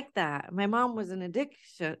like that. My mom was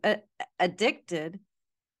addicted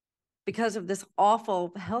because of this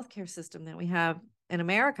awful healthcare system that we have in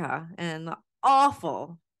America and the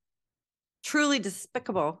awful, truly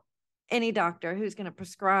despicable any doctor who's going to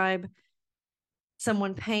prescribe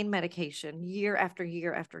someone pain medication year after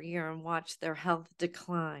year after year and watch their health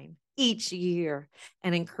decline each year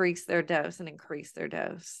and increase their dose and increase their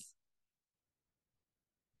dose.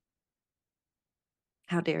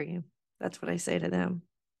 How dare you? That's what I say to them.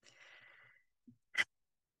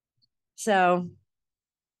 So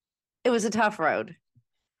it was a tough road.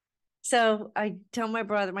 So I tell my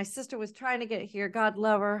brother, my sister was trying to get here. God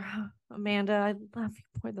love her. Amanda, I love you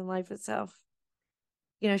more than life itself.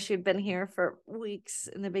 She had been here for weeks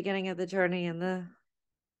in the beginning of the journey and the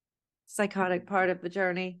psychotic part of the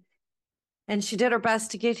journey. And she did her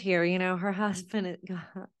best to get here. Her husband,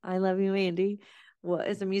 I love you, Andy,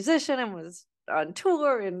 is a musician and was on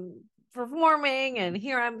tour and performing. And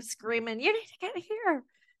here I'm screaming, you need to get here.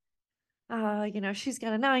 She's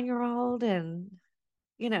got a 9-year-old and,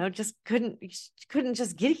 just couldn't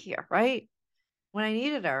just get here, right? When I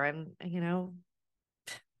needed her. And,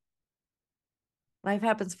 life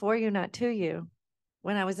happens for you, not to you.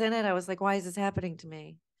 When I was in it, I was like, why is this happening to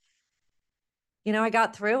me? I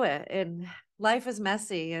got through it and life is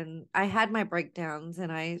messy and I had my breakdowns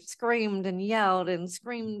and I screamed and yelled and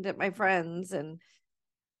screamed at my friends and,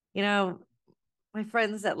 my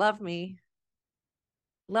friends that loved me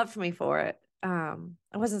for it. I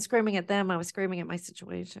wasn't screaming at them. I was screaming at my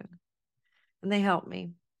situation and they helped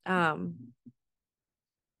me.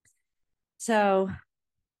 So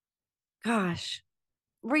gosh,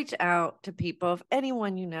 reach out to people. If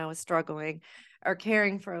anyone is struggling or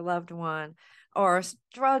caring for a loved one or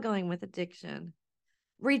struggling with addiction,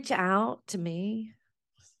 reach out to me.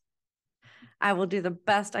 I will do the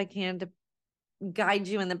best I can to guide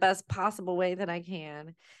you in the best possible way that I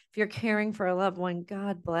can. If you're caring for a loved one,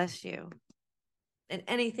 God bless you. And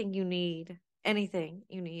anything you need.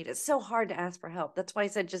 It's so hard to ask for help. That's why I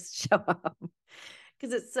said just show up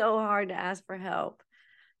because it's so hard to ask for help.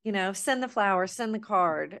 Send the flowers, send the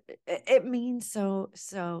card. It means so,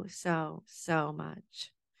 so, so, so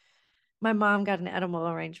much. My mom got an edible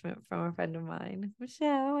arrangement from a friend of mine.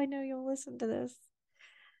 Michelle, I know you'll listen to this.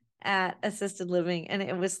 At assisted living, and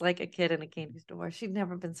it was like a kid in a candy store. She'd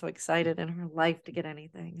never been so excited in her life to get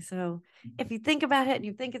anything. So if you think about it and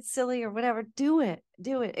you think it's silly or whatever, do it.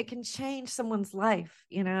 It can change someone's life.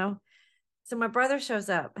 So my brother shows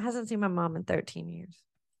up, hasn't seen my mom in 13 years,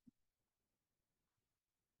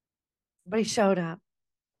 but he showed up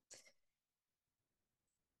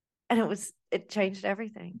and it changed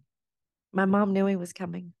everything. My mom knew he was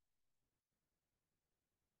coming.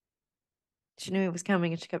 She knew he was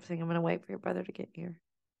coming and she kept saying, I'm going to wait for your brother to get here.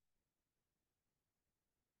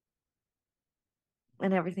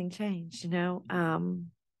 And everything changed. It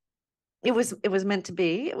was meant to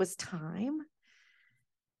be. It was time.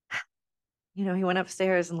 He went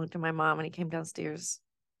upstairs and looked at my mom and he came downstairs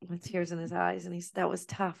with tears in his eyes. And he said, that was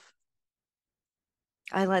tough.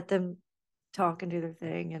 I let them talk and do their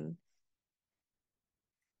thing. And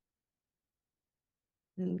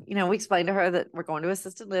we explained to her that we're going to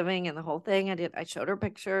assisted living and the whole thing. I showed her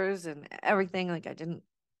pictures and everything. Like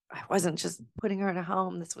I wasn't just putting her in a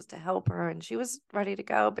home. This was to help her. And she was ready to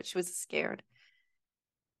go, but she was scared.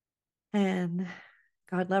 And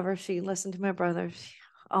God love her. She listened to my brother. She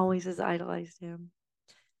always has idolized him.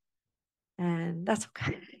 And that's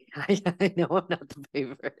okay. I know I'm not the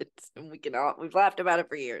favorite. And we've laughed about it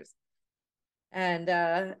for years.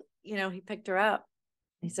 And, he picked her up.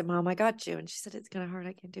 He said, Mom, I got you. And she said, it's going to hurt.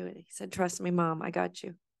 I can't do it. He said, trust me, Mom, I got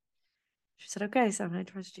you. She said, okay, son, I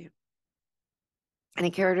trust you. And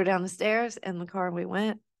he carried her down the stairs in the car. We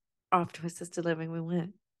went off to assisted living. We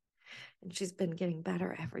went. And she's been getting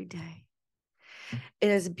better every day. It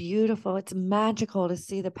is beautiful. It's magical to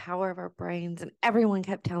see the power of our brains. And everyone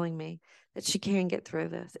kept telling me that she can get through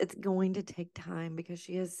this. It's going to take time because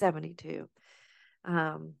she is 72.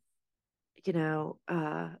 Um, you know,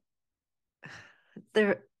 uh,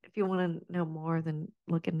 there, if you want to know more, then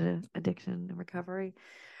look into addiction and recovery.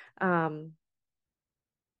 Um,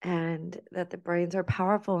 and that the brains are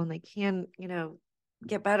powerful and they can,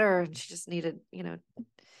 get better. And she just needed,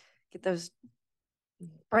 get those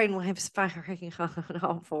brain waves firing on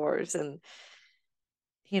all fours. And,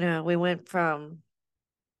 we went from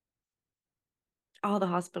all the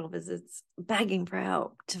hospital visits begging for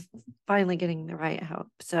help to finally getting the right help.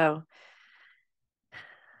 So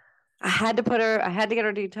I had to get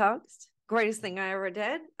her detoxed. Greatest thing I ever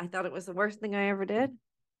did. I thought it was the worst thing I ever did.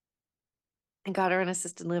 And got her in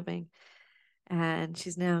assisted living. And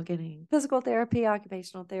she's now getting physical therapy,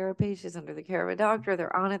 occupational therapy. She's under the care of a doctor.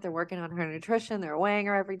 They're on it. They're working on her nutrition. They're weighing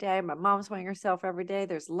her every day. My mom's weighing herself every day.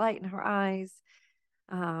 There's light in her eyes.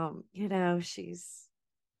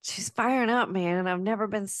 She's firing up, man. And I've never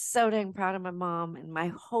been so dang proud of my mom in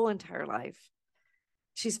my whole entire life.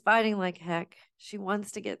 She's fighting like heck. She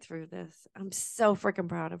wants to get through this. I'm so freaking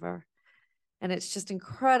proud of her. And it's just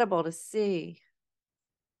incredible to see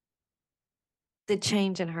the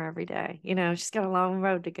change in her every day. She's got a long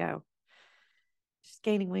road to go. She's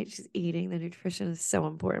gaining weight. She's eating. The nutrition is so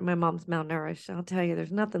important. My mom's malnourished. I'll tell you,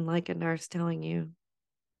 there's nothing like a nurse telling you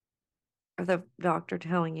or the doctor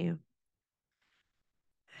telling you.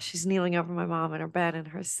 She's kneeling over my mom in her bed in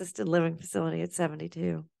her assisted living facility at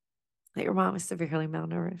 72. That your mom is severely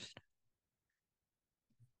malnourished.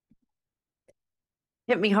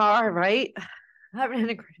 Hit me hard, right? I'm an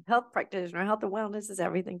integrative health practitioner. Health and wellness is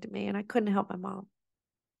everything to me, and I couldn't help my mom.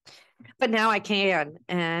 But now I can.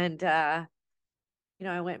 And I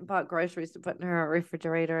went and bought groceries to put in her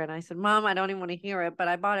refrigerator. And I said, Mom, I don't even want to hear it, but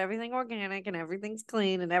I bought everything organic and everything's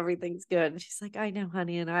clean and everything's good. And she's like, I know,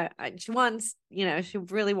 honey. And she wants, she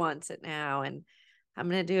really wants it now. And I'm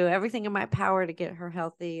going to do everything in my power to get her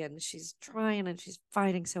healthy. And she's trying and she's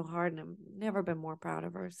fighting so hard. And I've never been more proud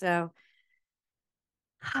of her. So,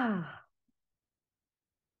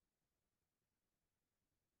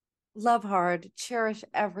 love hard, cherish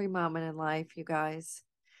every moment in life, you guys.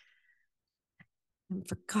 And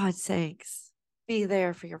for God's sakes, be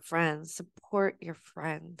there for your friends, support your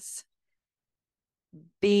friends,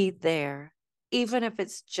 be there. Even if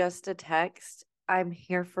it's just a text, I'm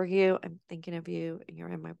here for you. I'm thinking of you, and you're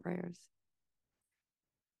in my prayers.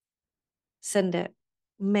 Send it.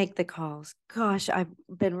 Make the calls. Gosh, I've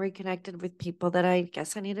been reconnected with people that I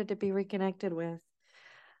guess I needed to be reconnected with.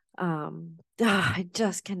 I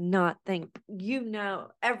just cannot think.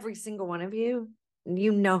 Every single one of you,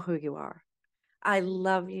 you know who you are. I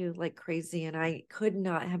love you like crazy, and I could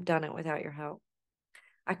not have done it without your help.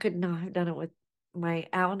 I could not have done it with my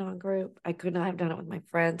Al Anon group. I could not have done it with my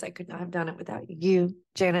friends. I could not have done it without you,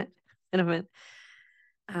 Janet, Cinnamon,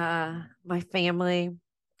 my family.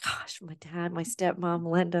 Gosh, my dad, my stepmom,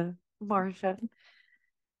 Linda, Marsha,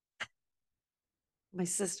 my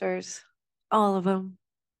sisters, all of them.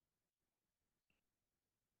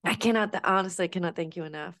 Honestly, I cannot thank you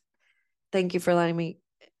enough. Thank you for letting me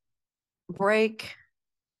break.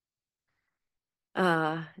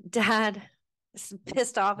 Dad, as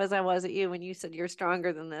pissed off as I was at you when you said you're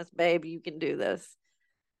stronger than this, babe, you can do this.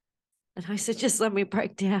 And I said, just let me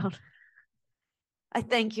break down. I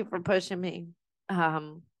thank you for pushing me.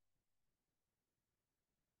 Um,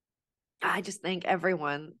 I just thank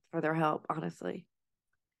everyone for their help, honestly.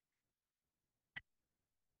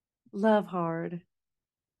 Love hard.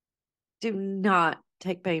 Do not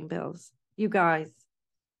take pain pills. You guys,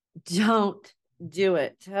 don't do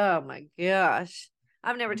it. Oh my gosh.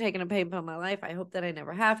 I've never taken a pain pill in my life. I hope that I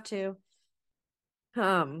never have to.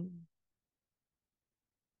 Um,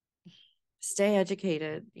 Stay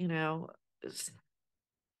educated,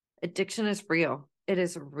 addiction is real. It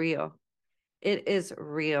is real. It is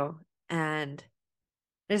real. And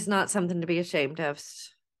it's not something to be ashamed of.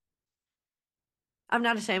 I'm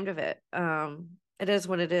not ashamed of it. It is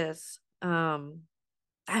what it is. I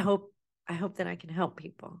hope I hope that I can help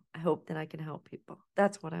people. I hope that I can help people.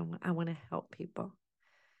 That's what I want. I want to help people.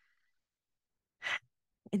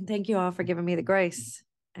 And thank you all for giving me the grace.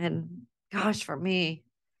 And gosh, for me,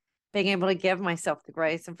 being able to give myself the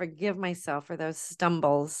grace and forgive myself for those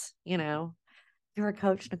stumbles. You know, you're a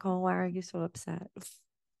coach, Nicole. Why are you so upset?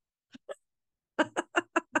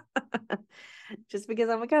 Just because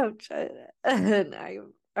I'm a coach. And I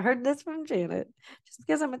heard this from Janet. Just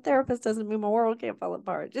because I'm a therapist doesn't mean my world can't fall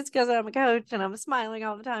apart. Just because I'm a coach and I'm smiling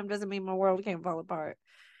all the time doesn't mean my world can't fall apart.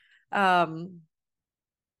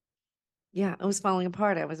 Yeah, it was falling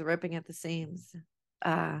apart. I was ripping at the seams.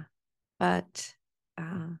 But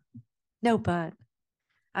I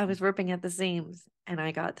was ripping at the seams and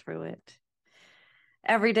I got through it.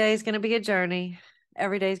 Every day is going to be a journey.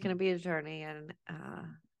 Every day is going to be a journey. And,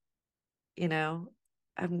 you know,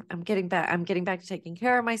 I'm getting back. I'm getting back to taking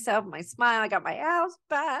care of myself, my smile. I got my house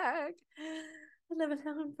back. I live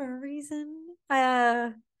alone for a reason.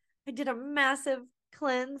 I did a massive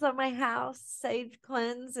cleanse on my house, sage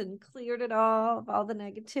cleanse, and cleared it all of all the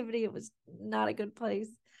negativity. It was not a good place.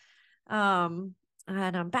 And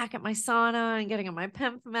I'm back at my sauna and getting on my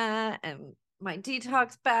PEMF mat and my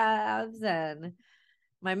detox baths and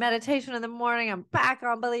my meditation in the morning. I'm back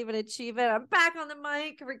on Believe It, Achieve It. I'm back on the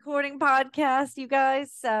mic recording podcast, you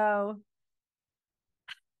guys. So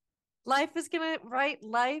life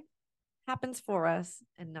happens for us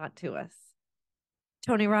and not to us.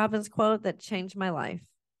 Tony Robbins quote that changed my life.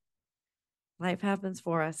 Life happens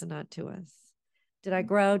for us and not to us. Did I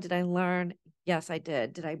grow? Did I learn? Yes, I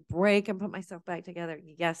did. Did I break and put myself back together?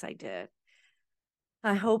 Yes, I did.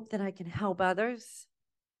 I hope that I can help others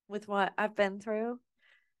with what I've been through.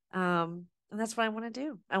 And that's what I want to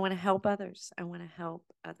do. I want to help others.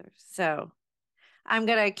 So I'm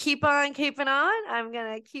going to keep on keeping on. I'm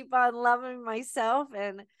going to keep on loving myself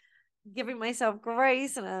and giving myself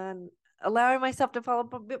grace and allowing myself to fall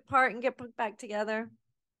apart and get put back together.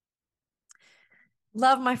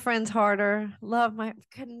 Love my friends harder.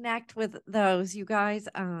 Connect with those, you guys.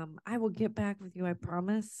 I will get back with you. I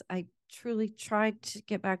promise. I truly tried to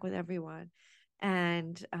get back with everyone,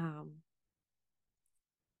 and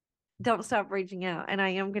don't stop reaching out. And I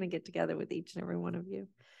am going to get together with each and every one of you.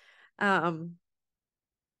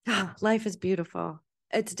 Life is beautiful.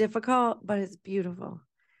 It's difficult, but it's beautiful.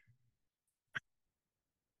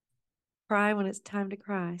 Cry when it's time to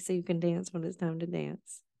cry, so you can dance when it's time to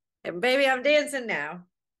dance. And baby, I'm dancing now.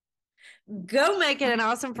 Go make it an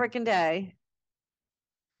awesome freaking day.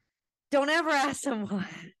 Don't ever ask someone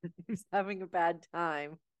who's having a bad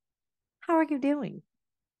time, how are you doing?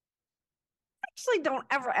 Actually, don't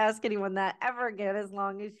ever ask anyone that ever again as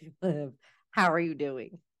long as you live. How are you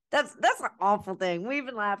doing? That's an awful thing. We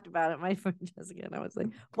even laughed about it, my friend Jessica, and I was like,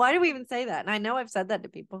 why do we even say that? And I know I've said that to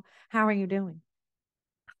people. How are you doing?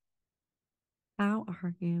 How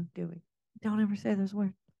are you doing? Don't ever say those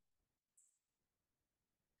words.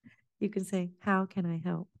 You can say, how can I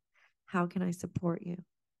help? How can I support you?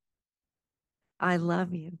 I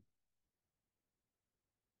love you.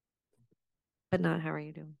 But not how are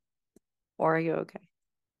you doing? Or are you okay?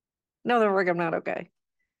 No, I'm not okay.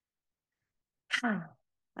 I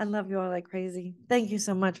love you all like crazy. Thank you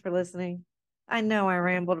so much for listening. I know I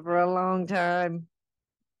rambled for a long time.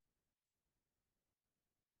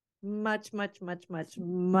 Much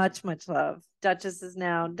love. Duchess is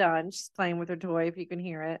now done. She's playing with her toy, if you can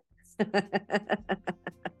hear it.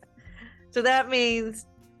 So that means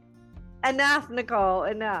enough, Nicole,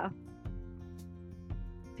 enough.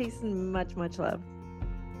 Peace and much love.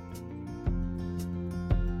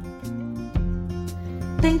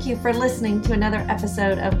 Thank you for listening to another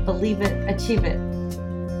episode of Believe It, Achieve It.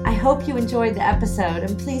 I hope you enjoyed the episode,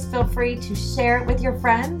 and please feel free to share it with your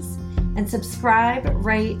friends and subscribe,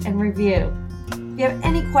 rate, and review. If you have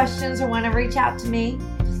any questions or want to reach out to me,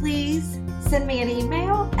 please send me an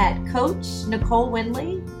email at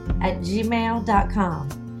coachnicolewindley@gmail.com.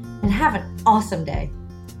 And have an awesome day.